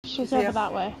She's over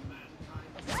that way.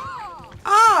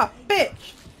 Ah,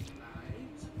 bitch!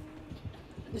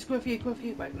 It's coming for you, coming for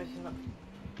you. Wait, no, she's not.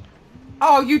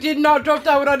 Oh, you did not drop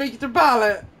down when I needed to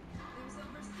pallet.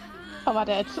 Oh, I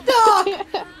did.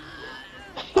 Duck!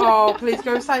 Oh, please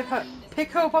go save her.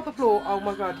 Pick her up off the floor. Oh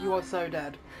my god, you are so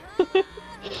dead.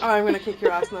 I'm gonna kick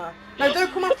your ass now. No,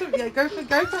 don't come after. Yeah, go for her.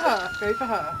 Go for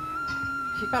her.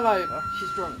 She fell over.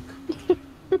 She's drunk.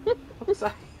 Fuck's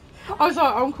sake. I was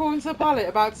like, I'm calling to a pallet,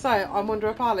 about to say I'm under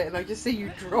a pallet, and I just see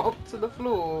you drop to the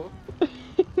floor.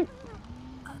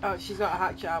 Oh, she's got a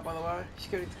hatchet out, by the way. She's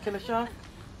going to kill a shark.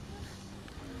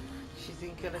 She's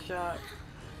in Killer Shark.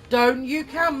 Don't you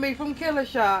count me from Killer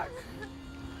Shark.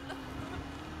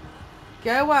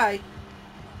 Go away.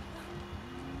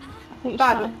 I think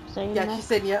Bad. yeah,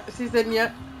 she's in you. She's in you.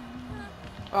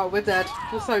 Oh, we're dead.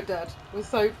 We're so dead. We're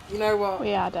so. You know what?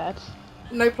 We are dead.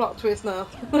 No plot twist now.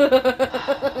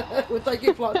 We're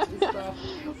taking plot twist now.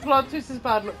 Plot twist is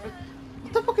bad. Look.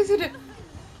 What the fuck is he doing?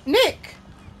 Nick!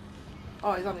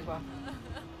 Oh, he's on his way.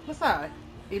 What's that?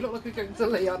 He looked like he was going to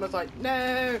Leon. I was like,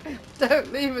 no,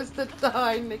 don't leave us to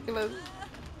die, Nicholas.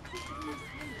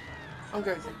 I'm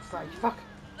going to say, fuck.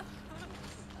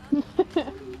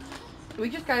 We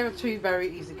just gave her 2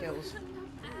 very easy kills.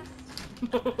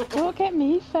 Don't get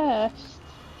me first.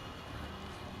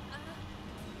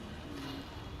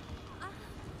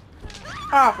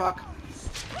 Ah, fuck.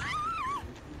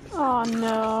 Oh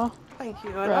no. Thank you.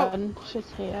 Run, she's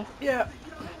here. Yeah.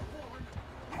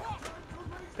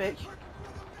 Bitch.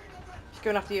 She's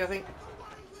going after you, I think.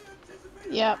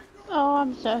 Yep. Oh,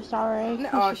 I'm so sorry. No,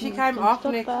 oh, she came off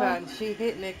Nick then. She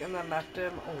hit Nick and then left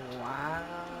him. Oh, wow.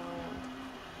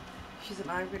 She's an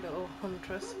angry little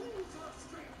huntress.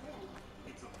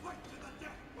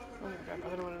 Oh my god, I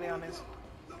don't know what Leon is.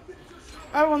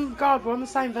 Oh my god, we're on the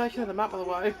same version of the map, by the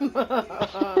way.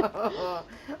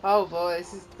 Oh boy,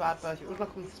 this is the bad version. We're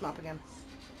not on this map again.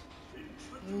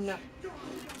 No.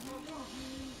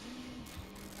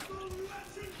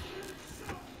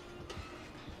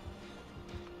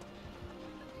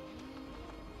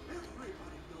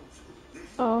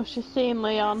 Oh, she's seen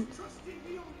Leon.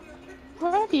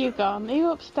 Where have you gone? Are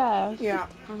you upstairs? Yeah.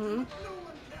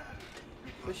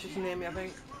 But she's near me, I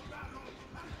think.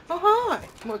 Oh, hi!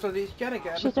 Might as well use Jen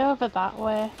again. She's over that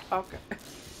way. Okay.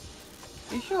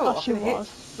 You sure? Oh, she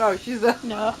was. No, she's there.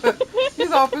 No.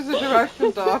 She's opposite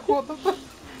direction, Dark. What the fuck?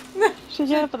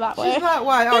 She's over that way. She's that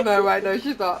way. Oh, no, wait, no,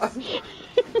 she's not.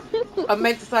 I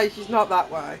meant to say she's not that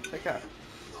way. Okay.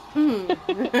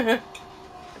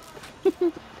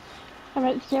 I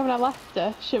meant to say when I left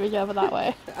her, she was over that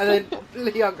way. And then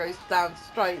Leon goes down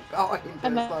straight behind her.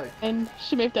 And then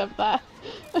she moved over there.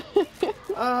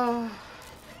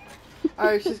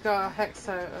 Oh, she's got a hex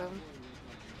totem.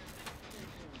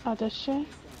 Oh, does she?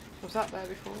 Was that there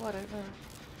before? I don't know.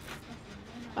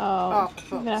 Oh,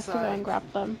 for I'm gonna have fuck's to go sake. and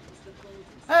grab them.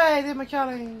 Hey, did my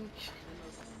challenge.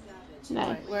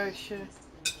 Nice. Wait, where is she?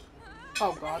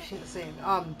 Oh god, she didn't see me.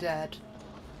 I'm dead.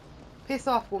 Piss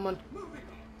off, woman.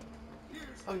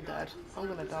 I'm dead. I'm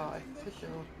gonna die for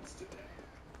sure.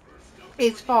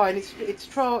 It's fine. It's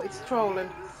trolling.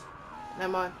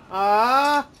 Never mind.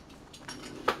 Ah!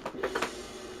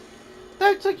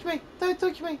 Don't touch me! Don't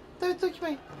touch me! Don't touch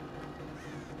me!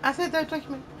 I said don't touch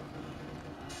me.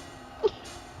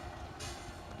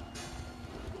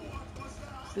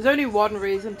 There's only one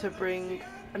reason to bring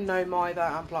a no mither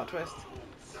and plot twist,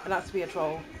 and that's to be a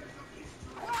troll.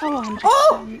 Oh, 100%.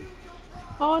 Oh!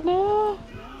 Oh no!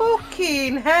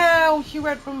 Fucking hell! She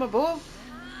went from above.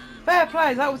 Fair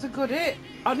play, that was a good hit.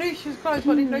 I knew she was close,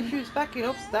 but I didn't know she was backing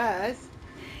upstairs.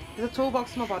 There's a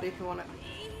toolbox in my body if you want it.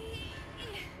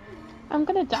 I'm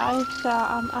gonna die, so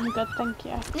I'm good, thank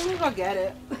you. I get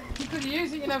it. You could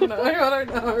use it, you never know. I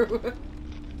don't know.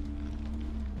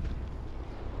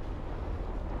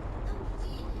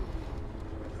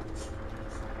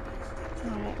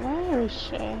 Right, where is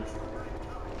she?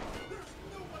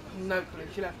 No clue.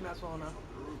 She left me, that's all now.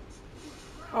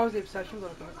 I was the obsession, but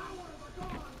I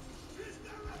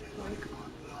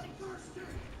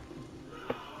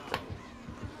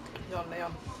Leon,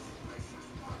 Leon.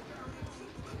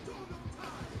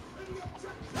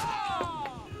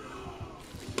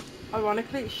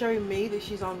 Ironically, it's showing me that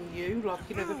she's on you, like,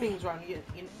 you know, the things around your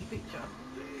picture.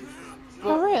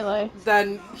 But Oh really?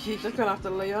 then she's just gone after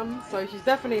Leon, so she's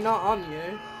definitely not on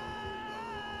you.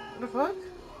 What the fuck?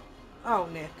 Oh,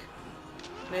 Nick.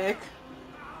 Nick.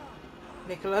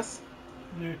 Nicholas.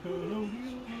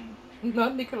 Nickelodeon.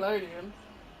 Not Nickelodeon.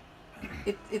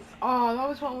 It's oh, that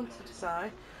was what I wanted to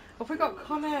say. Have we got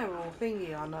Conair or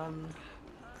thingy on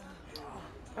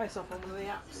face off on one of the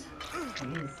apps?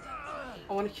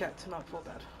 I want to check tonight before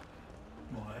bed.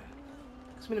 Why?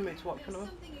 I'm in a mood to watch another.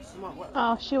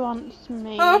 Oh, she wants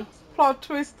me. Oh, plot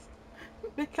twist.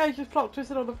 Nick Cage is plot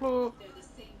twisted on the floor.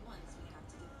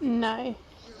 No.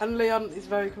 And Leon is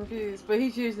very confused, but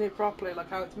he's using it properly, like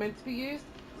how it's meant to be used.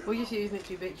 We're just using it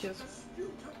to be bitches.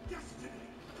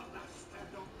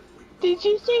 Did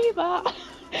you see that?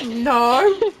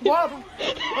 No! What?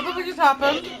 What the fuck just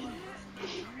happened?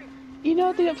 You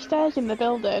know the upstairs in the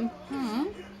building? Hmm?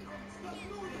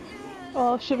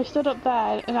 Well, she was stood up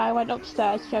there and I went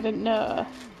upstairs because I didn't know.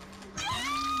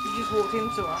 You just walked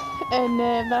into her. And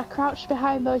then I crouched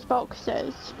behind those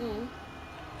boxes. Mm.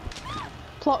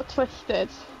 Plot twisted.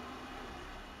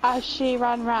 As she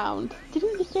ran round.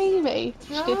 Didn't you see me?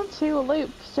 She No. did 2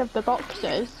 loops of the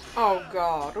boxes. Oh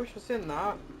god, I wish I'd seen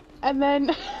that. And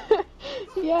then,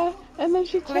 yeah, and then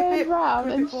she turned round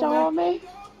Clip and it for saw me. me.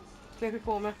 Clip it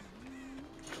for me.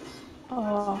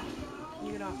 Oh,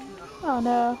 You're gonna have to. oh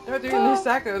no. Don't do it in a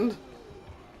second.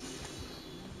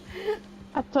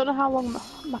 I don't know how long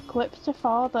my clips are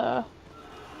for though.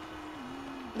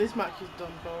 This match is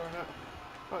done for, isn't it?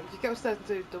 Right, just get upstairs and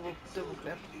do double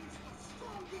clip.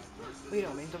 Well, you know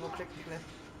what I mean, double click and clip.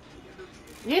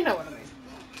 You know what I mean.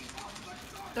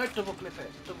 Don't double clip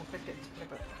it, double click it,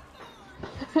 clip it.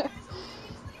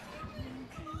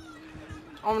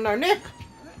 Oh no, Nick!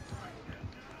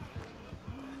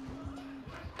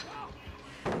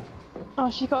 Oh,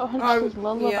 she got a hunch's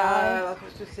lullaby. Yeah, that's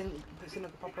what's just in, it's in the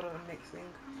popular Nick's thing.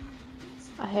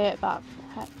 I hate that.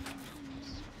 I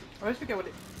always forget what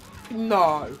it...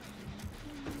 No!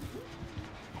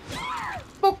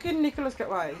 Fucking Nicholas get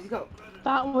away, he's got...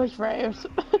 That was rude.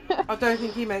 I don't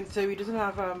think he meant to, he doesn't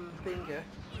have, finger.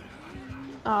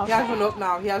 Oh, He has one up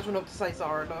now, he has one up to say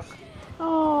sorry, look.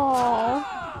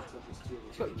 oh.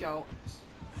 He's got a jolt.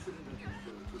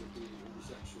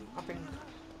 I think.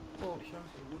 Fortune.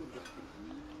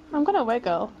 I'm gonna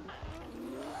wiggle.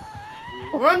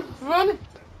 Run! Run!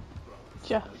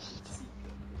 Just.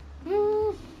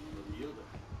 Mm.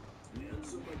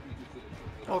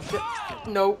 Oh shit.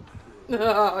 No.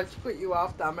 I just put you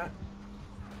off, damn it.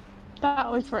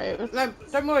 That was rude. No,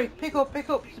 don't worry. Pick up. Pick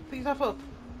yourself up.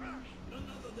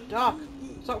 Dark.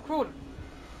 Stop crawling.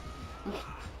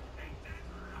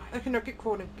 Okay, no, keep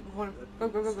crawling. Keep crawling. Go,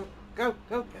 go, go, go. Go,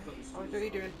 go. Oh, what are you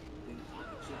doing?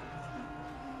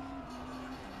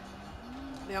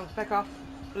 Leon, back off.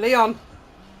 Leon!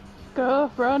 Go,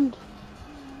 run.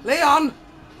 Leon!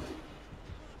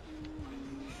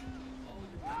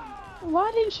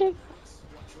 Why didn't she?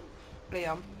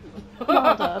 Leon.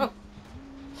 Well done.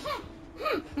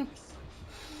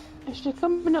 Is she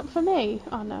coming up for me?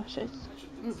 Oh no, she's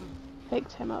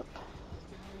picked him up.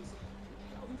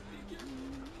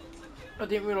 I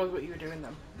didn't realise what you were doing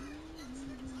then.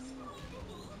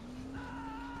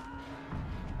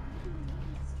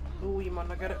 Oh, you might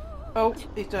not get it. Oh,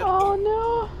 he's dead. Oh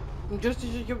no! And just as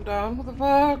you jump down, what the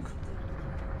fuck?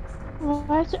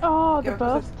 Where's it? Oh, they're Get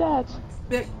both dead.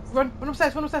 Yeah, run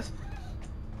upstairs, run upstairs.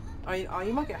 Oh,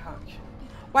 you might get Hatch.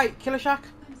 Wait, Killer Shack?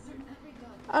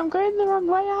 I'm going the wrong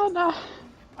way, aren't I?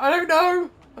 I don't know.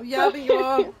 Oh, yeah, I think you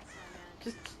are.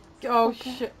 Just, oh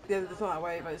Okay. shit. Yeah, it's not that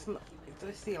way, but it's not.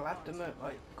 It's to the left, isn't it?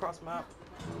 Like, cross map.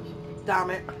 Damn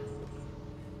it.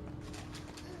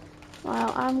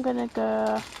 Well, I'm gonna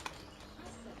go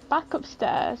back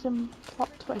upstairs and plot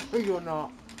twist. No, you're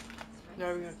not.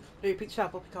 No, you pick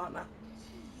yourself up, you can't now.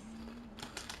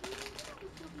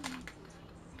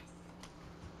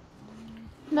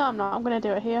 No, I'm not. I'm gonna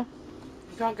do it here.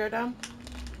 You can't go down.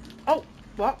 Oh,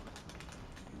 what?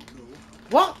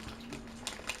 What?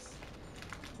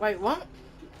 Wait, what?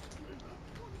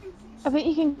 I think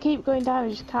you can keep going down.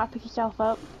 You just can't pick yourself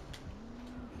up.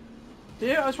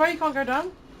 Yeah, I swear you can't go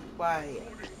down. Wait.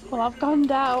 Well, I've gone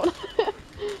down.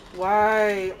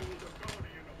 Wait.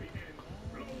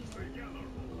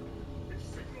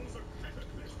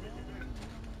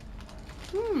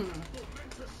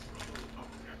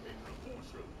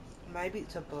 Maybe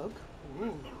it's a bug.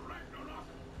 Ooh.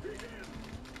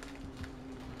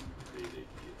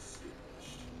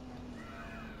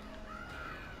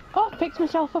 Oh, I picked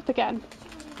myself up again.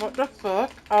 What the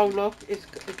fuck? Oh look, it's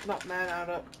not there now.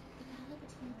 Look.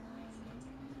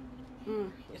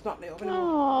 It's not lit up anymore.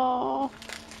 Oh.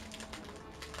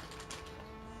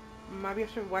 Maybe I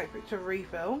should wait for it to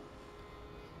refill.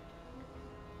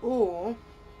 Or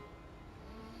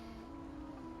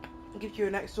it gives you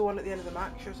an extra one at the end of the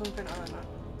match or something, I don't know.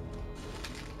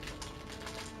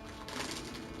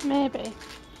 Maybe.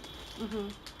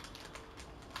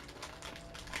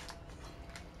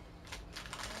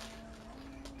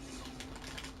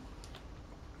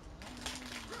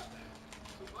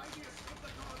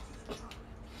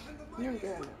 You're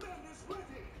getting it.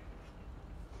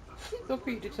 Look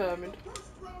at you determined.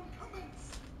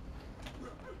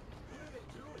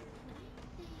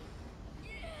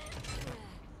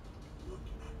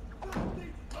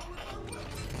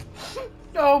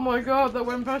 Oh my god, that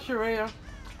went past your ear.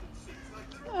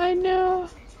 I know.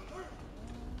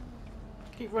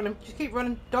 Keep running, just keep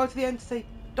running. Die to the entity.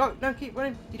 Don't, no, keep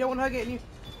running. You don't want her getting you.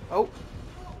 Oh.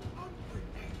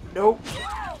 Nope.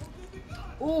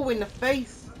 Oh, in the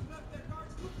face.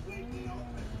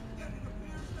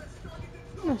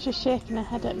 Oh, she's shaking her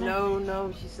head at me. No,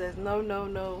 no, she says no, no,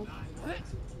 no.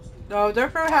 No,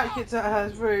 don't throw hatchets at her,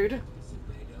 it's rude.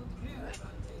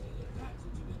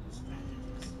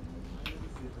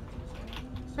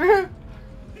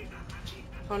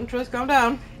 Huntress, calm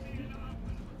down.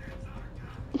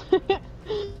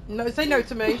 No, say no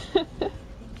to me.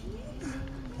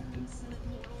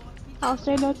 I'll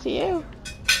say no to you.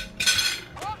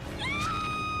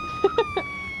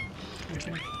 You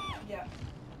finished? Yeah.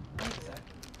 I think so.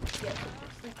 Yeah.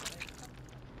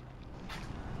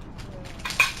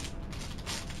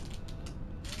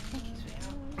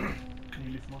 Can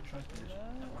you lift more tray, please?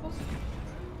 Of course.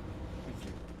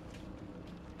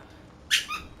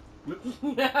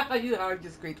 Whoops. Yeah, I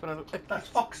just squeaked when I looked. That's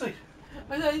Foxy.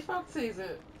 Oh, no, it's Foxy, is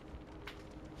it?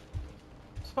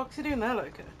 What's Foxy doing there,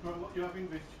 Loka? Right, what you having,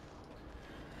 Vic?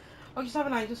 I'll just have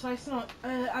an angel slice tonight.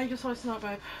 Angel slice tonight,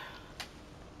 babe.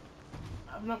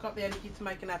 I've not got the energy to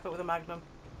make an effort with a magnum.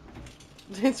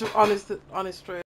 It's honest truth.